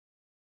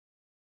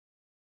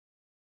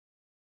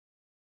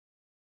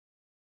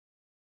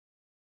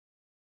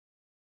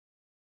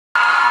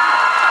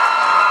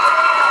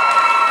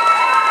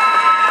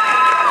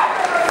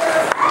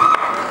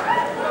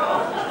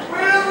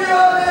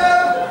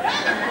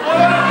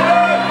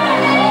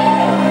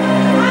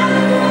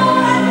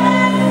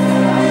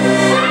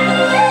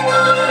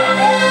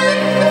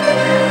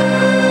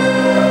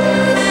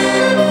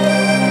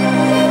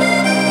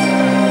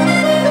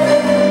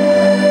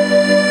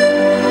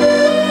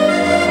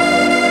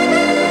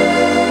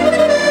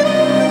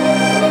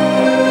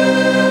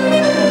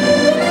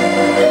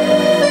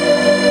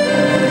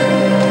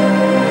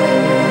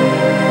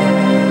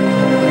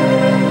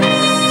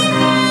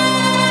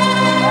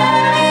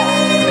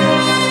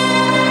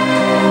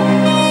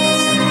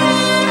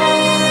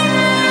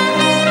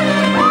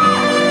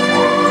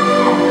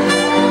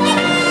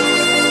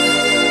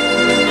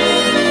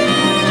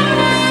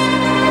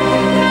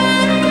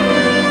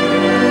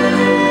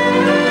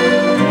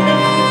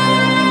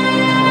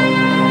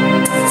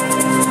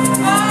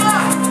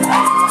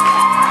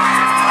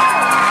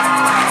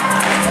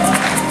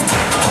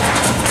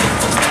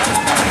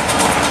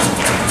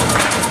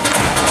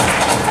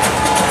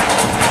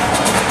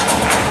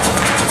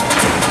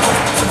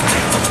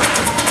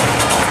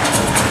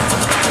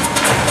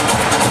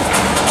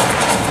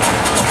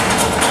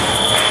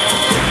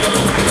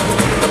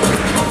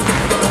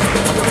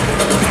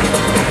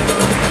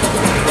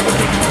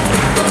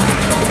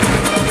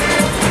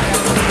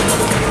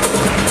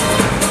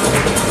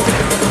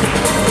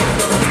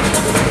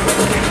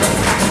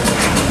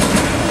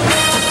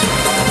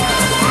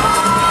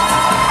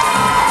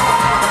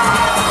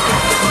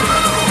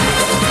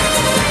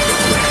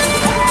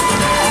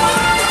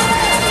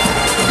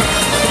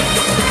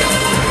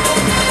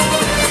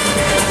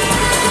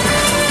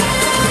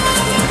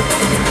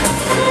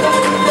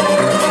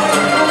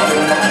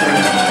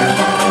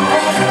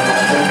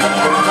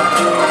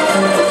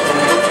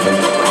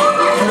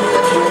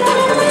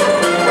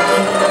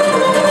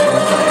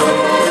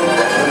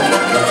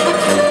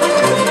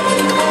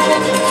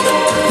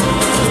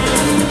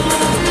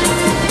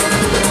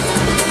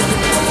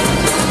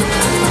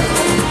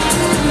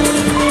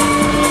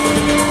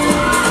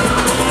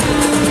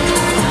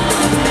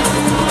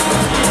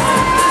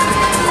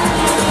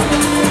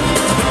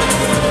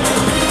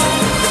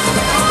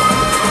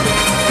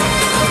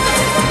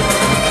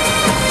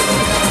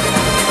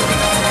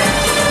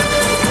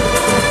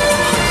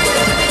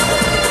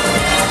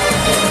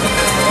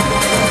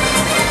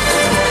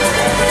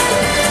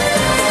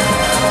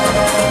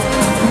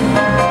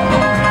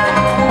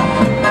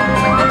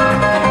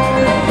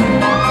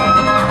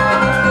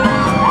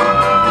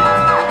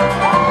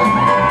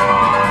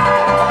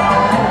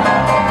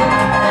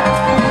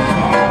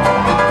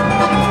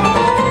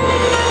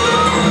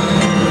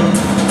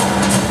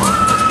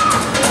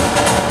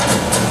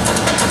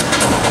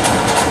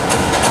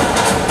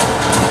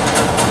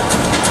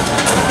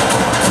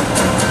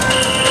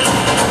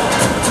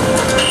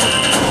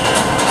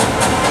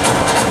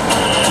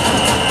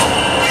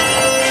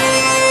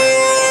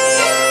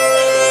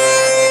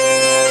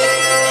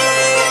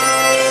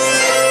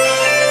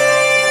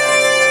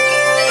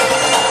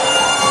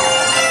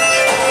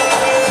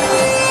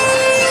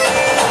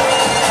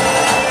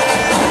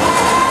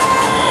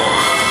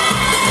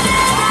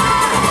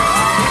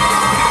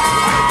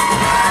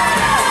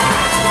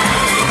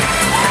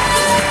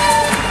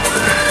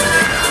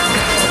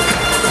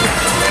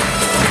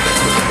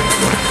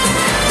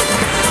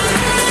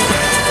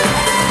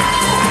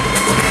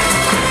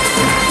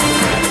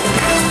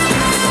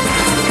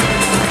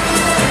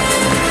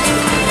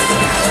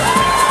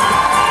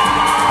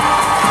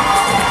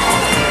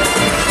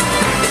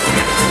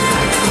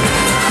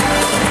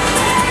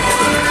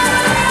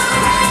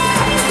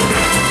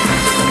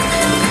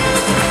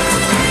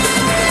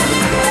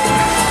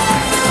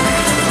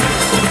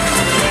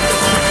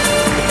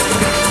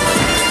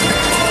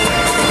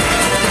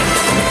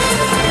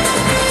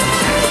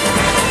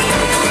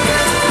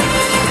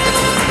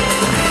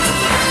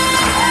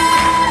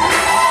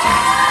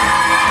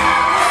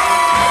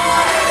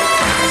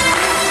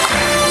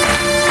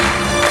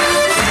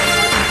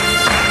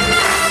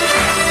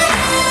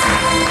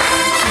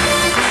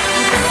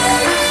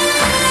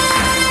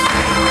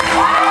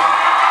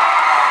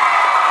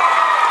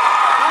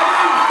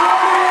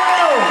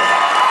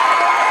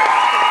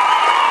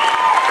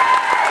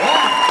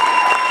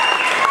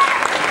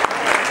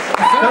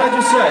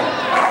just say,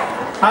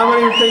 how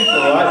many people,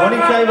 right, when he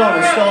came on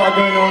and started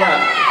doing all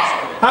that,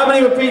 how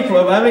many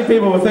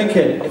people were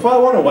thinking, if I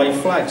want to wave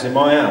flags in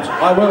my house,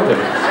 I will do.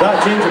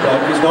 That ginger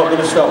bloke is not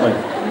going to stop me.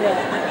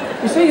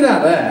 You see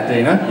that there,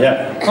 Dina?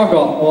 Yeah. I've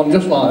got one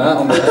just like that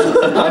on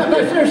there.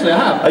 No, seriously, I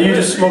have. Are you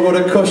just smuggled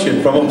a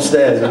cushion from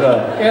upstairs as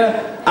well?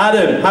 Yeah.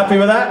 Adam, happy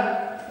with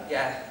that?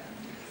 Yeah.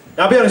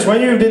 Now, I'll be honest,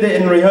 when you did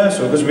it in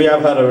rehearsal, because we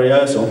have had a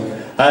rehearsal,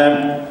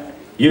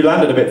 you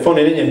landed a bit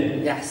funny, didn't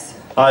you? Yes.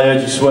 I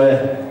heard you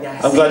swear.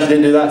 Yes. I'm glad you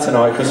didn't do that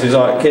tonight, because there's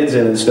like kids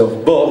in and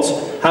stuff. But,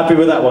 happy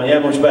with that one, yeah?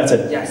 Much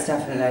better? Yes,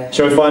 definitely.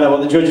 Shall we find out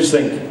what the judges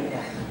think?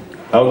 Yeah.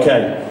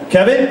 Okay.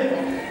 Kevin?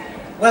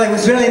 Well, it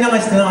was really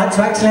nice tonight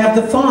to actually have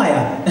the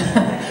fire,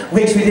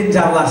 which we didn't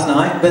have last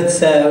night, but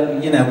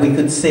you know, we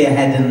could see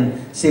ahead and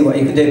see what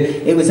you could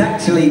do. It was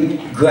actually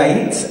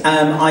great.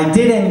 I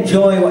did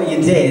enjoy what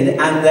you did,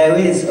 and there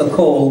is a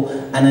call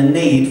and a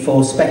need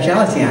for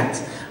speciality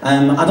acts.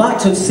 I'd like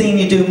to have seen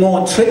you do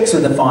more tricks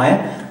with the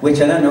fire,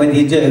 which I don't know whether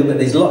you do, but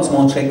there's lots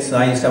more tricks.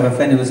 I used to have a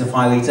friend who was a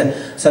fire eater,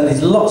 so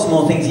there's lots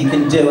more things you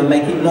can do and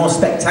make it more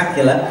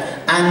spectacular,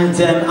 and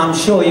I'm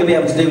sure you'll be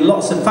able to do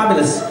lots of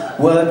fabulous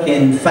work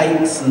in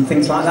fakes and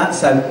things like that,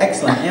 so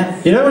excellent, yeah.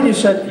 You know when you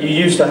said you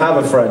used to have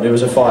a friend who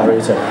was a fire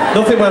eater?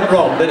 Nothing went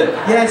wrong, did it?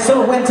 Yeah, it sort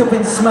of went up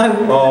in smoke.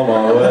 Oh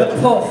my word. With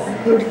a puff.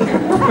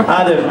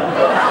 Adam,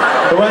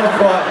 it went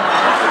quite...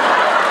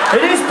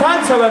 It is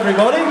panto,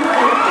 everybody!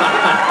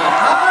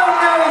 Oh,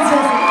 no, it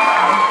isn't.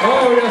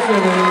 Oh, yes,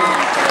 it is.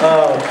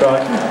 Oh,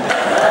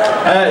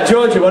 right.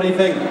 Georgia, what do you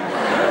think? I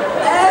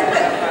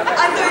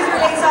thought it was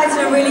really exciting.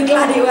 I'm really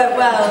glad it went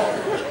well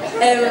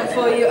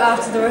for you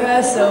after the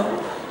rehearsal.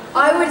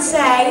 I would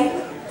say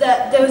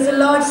that there was a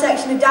large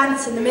section of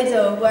dance in the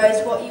middle,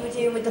 whereas what you were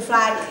doing with the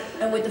flag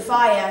and with the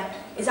fire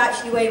is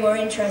actually way more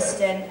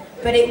interesting.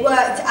 But it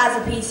worked as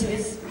a piece. It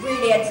was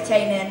really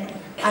entertaining,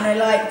 and I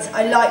liked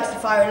the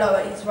fire a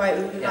lot. He's right.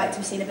 We would like to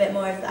have seen a bit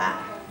more of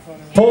that.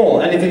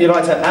 Paul, anything you'd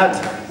like to add?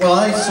 Well,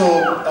 I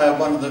saw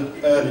one of the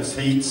earliest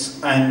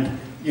heats, and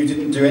you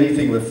didn't do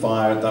anything with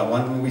fire at that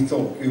one. We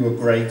thought you were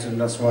great, and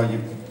that's why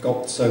you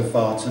got so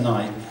far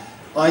tonight.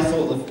 I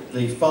thought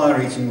the fire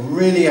eating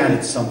really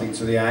added something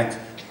to the act.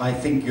 I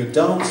think your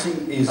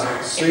dancing is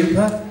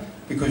super,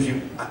 because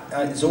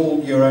it's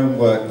all your own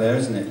work there,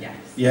 isn't it? Yes.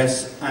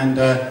 Yes, and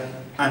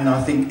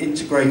I think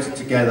integrated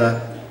together,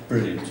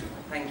 brilliant.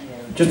 Thank you.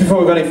 Just before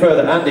we go any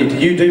further, Andy, do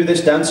you do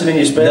this dancing in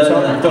your spare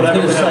time? No, I was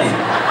going to say,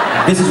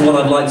 this is what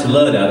I'd like to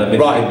learn, Adam.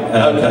 Right,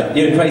 okay.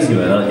 You're a crazy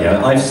man, aren't you?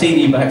 I've seen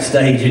you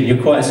backstage and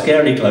you're quite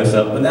scary close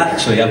up, but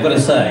actually, I've got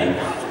to say,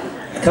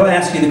 can I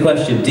ask you the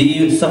question, do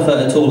you suffer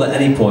at all at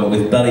any point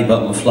with belly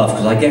button fluff?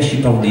 Because I guess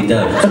you probably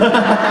don't.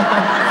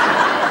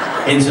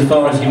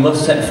 Insofar as you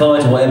must set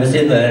fire to whatever's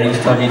in there each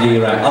time you do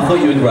your act. I thought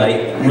you were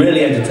great,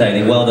 really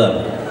entertaining, well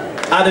done.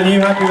 Adam, you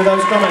happy with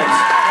those comments?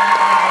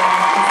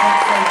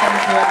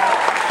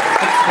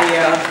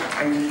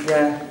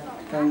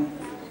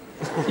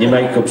 Your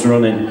makeup's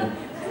running.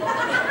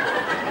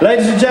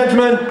 Ladies and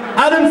gentlemen,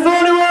 Adam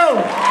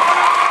Thornewill!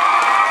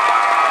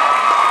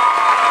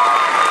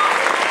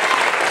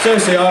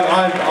 Seriously,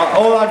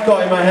 all I've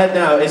got in my head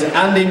now is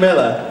Andy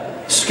Miller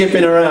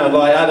skipping around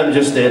like Adam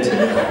just did,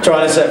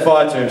 trying to set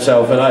fire to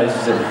himself,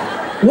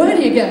 and Where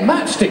do you get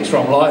matchsticks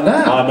from like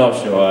that? I'm not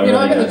sure. You know,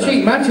 I get the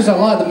cheap matches, I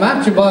light the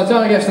match, and by the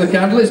time it gets to the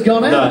candle, it's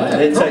gone out. No,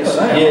 it takes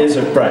years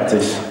of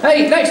practice.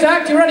 Hey, next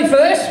act, you ready for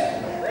this?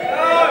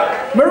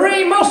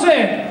 Marie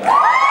Mussin!